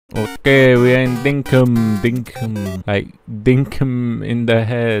Okay, we ain't dinkum, like dinkum in the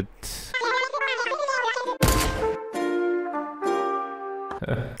head.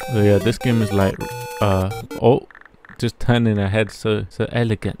 So yeah, this game is like, just turning her head so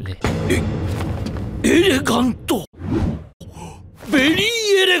elegantly. Eleganto. Very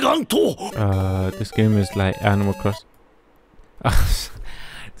eleganto. This game is like Animal Crossing.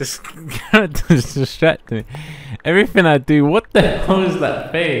 This character is distracting me. Everything I do, what the hell is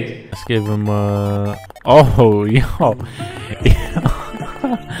that face? Let's give him oh, yo.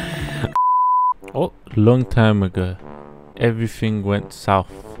 Oh, long time ago, everything went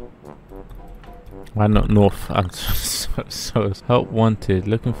south. Why not north? I'm so help wanted.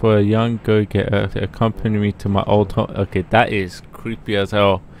 Looking for a young go-getter to accompany me to my old home. Okay, that is creepy as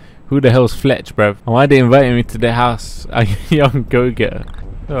hell. Who the hell's Fletch, bruv? And why they inviting me to their house? A young go-getter.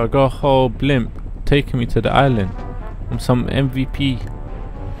 Yo, I got a whole blimp taking me to the island. I'm some MVP.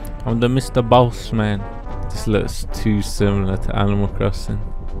 I'm the Mr. Boss man. This looks too similar to Animal Crossing.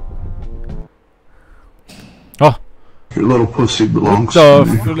 Oh! Your little pussy belongs to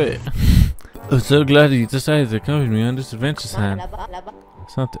me. I'm so glad you decided to come with me on this adventure, Sam.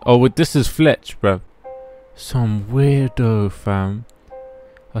 Oh, wait, this is Fletch, bruv. Some weirdo, fam.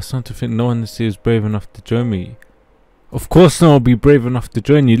 I start to think no one is brave enough to join me. Of course no one will be brave enough to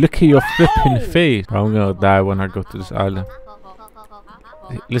join you. Look at your flipping face. I'm gonna die when I go to this island.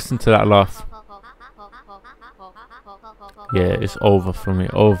 Listen to that laugh. Yeah, it's over for me.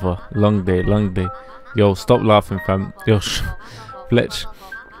 Over. Long day, long day. Yo, stop laughing, fam. Yo, Fletch.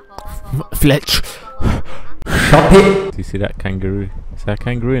 Fletch. Stop it. Do you see that kangaroo? Is that a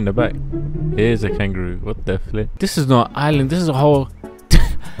kangaroo in the back? It is a kangaroo. What the flip? This is not an island. This is a whole...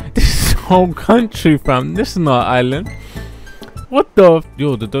 this is a whole country, fam. This is not an island. What the...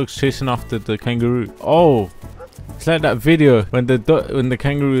 Yo, the dog's chasing after the kangaroo. Oh. It's like that video when the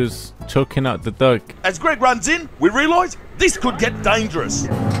kangaroo is choking out the dog. As Greg runs in, we realise this could get dangerous.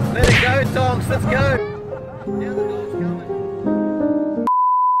 Let it go, dogs. Let's go. Now the dog's coming.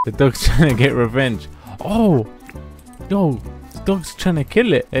 The dog's trying to get revenge. Oh. Yo, the dog's trying to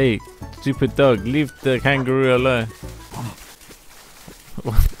kill it. Hey, stupid dog, leave the kangaroo alone.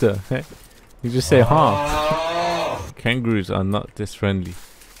 What the heck? You just say huh? Kangaroos are not this friendly.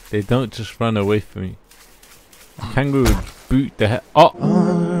 They don't just run away from you. A kangaroo would boot the heck. Oh!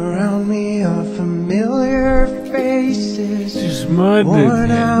 All around me are familiar faces. Just murdered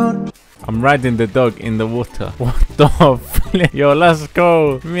him. I'm riding the dog in the water. What the flip? Yo, let's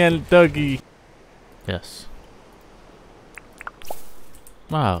go. Me and doggy. Yes.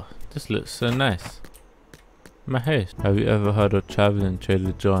 Wow, this looks so nice. My house. Have you ever heard of Traveling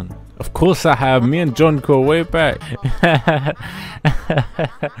Trailer John? Of course I have. Me and John go way back.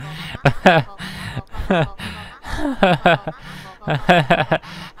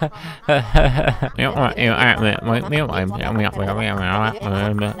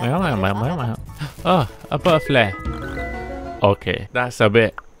 Oh, a butterfly. Okay, that's a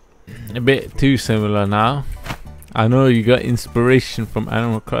bit too similar now. I know you got inspiration from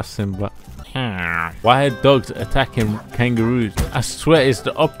Animal Crossing, but why are dogs attacking kangaroos? I swear it's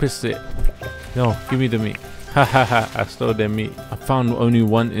the opposite. No, give me the meat. Hahaha, I stole their meat. I found only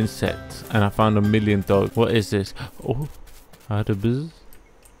one insect and I found 1 million dogs. What is this? Oh, I had a buzz.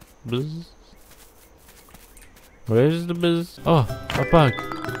 Buzz. Where's the buzz? Oh, a bug.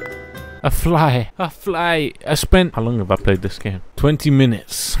 A fly. A fly. How long have I played this game? 20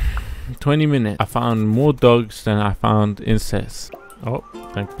 minutes. 20 minutes. I found more dogs than I found insects. Oh,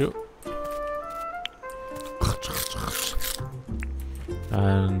 thank you.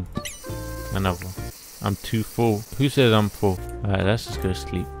 And another one. I'm too full. Who says I'm full? Alright, let's just go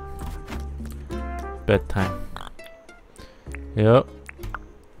sleep. Bedtime. Yep.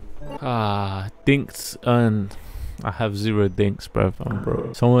 Dinks earned. I have 0 dinks, bruv. I'm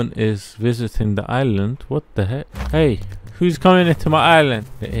broke. Someone is visiting the island. What the heck? Hey, who's coming into my island?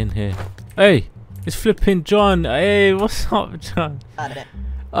 Get in here. Hey, it's flipping John. Hey, what's up, John?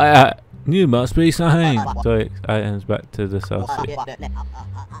 New about space nine. So items back to the South Sea.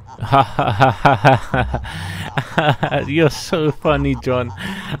 You're so funny, John.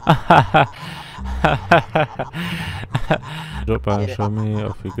 Drop by and show me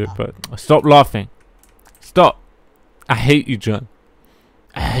off your good, but stop laughing. Stop. I hate you, John.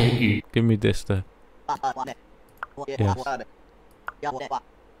 I hate you. Give me this though. Yes.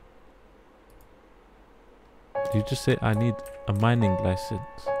 Did you just say I need a mining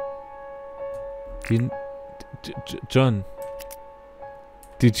license? John,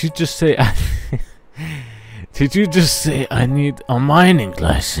 did you just say did you just say I need a mining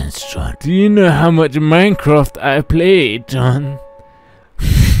license, John? Do you know how much Minecraft I played, John?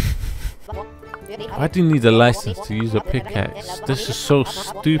 Why do you need a license to use a pickaxe? This is so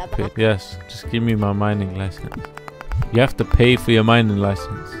stupid. Yes, just give me my mining license. You have to pay for your mining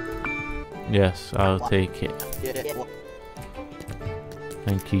license. Yes, I'll take it.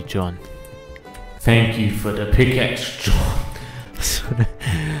 Thank you, John. Thank you for the pickaxe, John.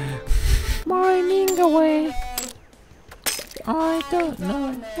 Mining away. I don't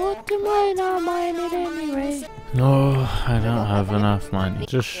know. What am I not mining anyway? No, I don't have enough money.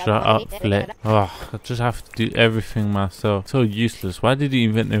 Just shut up, Flick. Oh, I just have to do everything myself. So useless. Why did you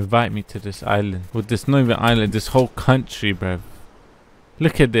even invite me to this island? Well, there's not even island, this whole country, bruv.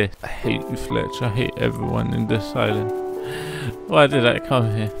 Look at this. I hate you, Fletch. I hate everyone in this island. Why did I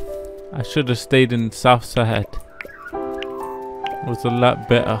come here? I should have stayed in the south side. It was a lot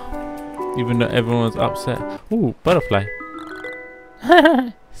better. Even though everyone's upset. Ooh, butterfly.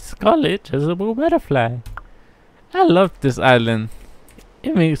 Scarlet visible butterfly. I love this island.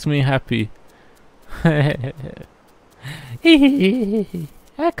 It makes me happy. I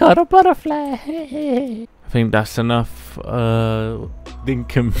caught a butterfly. I think that's enough.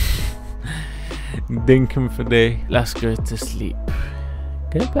 Dinkum. Dinkum for day. Let's go to sleep.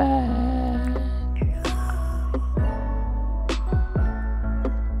 Goodbye.